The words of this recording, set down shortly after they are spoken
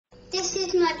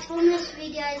is my Thomas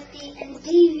video and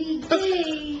DVD.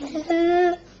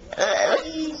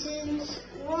 Seasons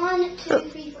 1, 2,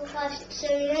 3, 4, 5, 6,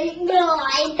 7, 8,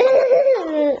 9.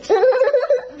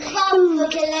 Bumper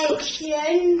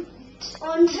collection.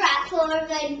 On track for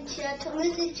adventure.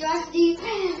 Thomas's trusty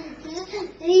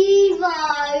Evo.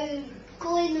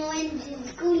 Going no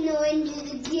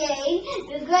engines again.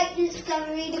 The great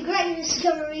discovery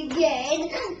again.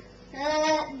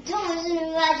 Thomas and the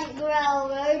Magic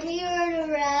Railroad. Here are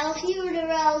the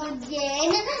rails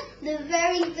again. The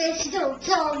very best of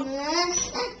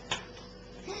Thomas.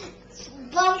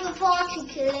 Bumper party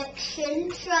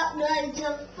collection. Truckloads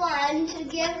of fun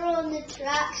together on the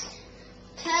tracks.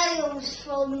 Tales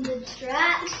from the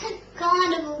tracks.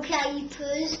 Carnival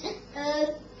capers.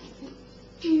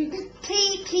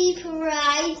 PP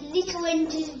parade. Little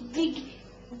engines, big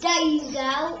days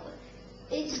out.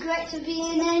 It's great to be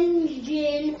an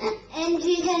engine.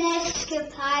 Engines and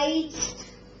escapades.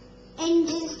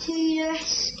 Engines to the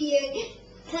rescue.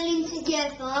 Pulling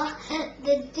together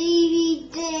the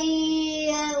DVD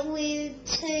with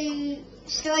 2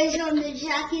 stories on the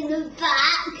jack in the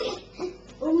back.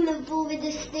 All aboard with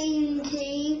the steam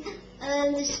team.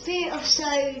 The Spirit of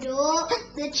Soda.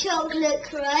 The Chocolate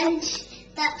Crunch.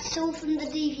 That's all from the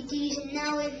DVDs, and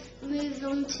now we've moved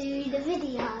on to the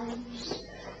videos.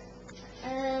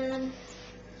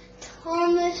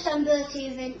 Thomas and Bertie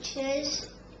Adventures,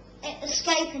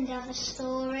 Escape and Other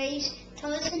Stories,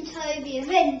 Thomas and Toby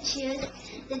Adventures,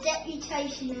 The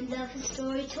Deputation and Other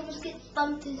Stories, Thomas Gets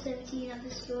Bumped and 17 Other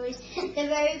Stories, The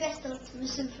Very Best of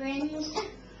Thomas and Friends,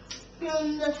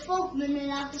 The Frogman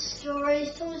and Other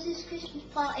Stories, Thomas's Christmas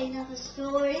Party and Other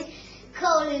Stories,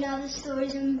 Cole and Other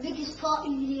Stories, and the biggest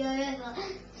party video ever.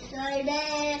 So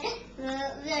there,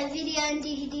 the video and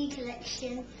DVD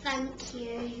collection. Thank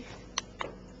you.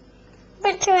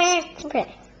 What's your answer?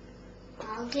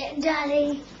 I'll get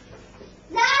Daddy.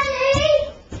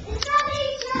 Daddy! It's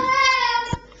Daddy's turn!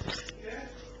 Yeah?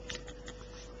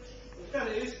 That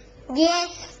is.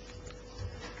 Yes.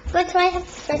 What's my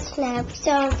first now?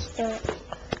 So I'll start.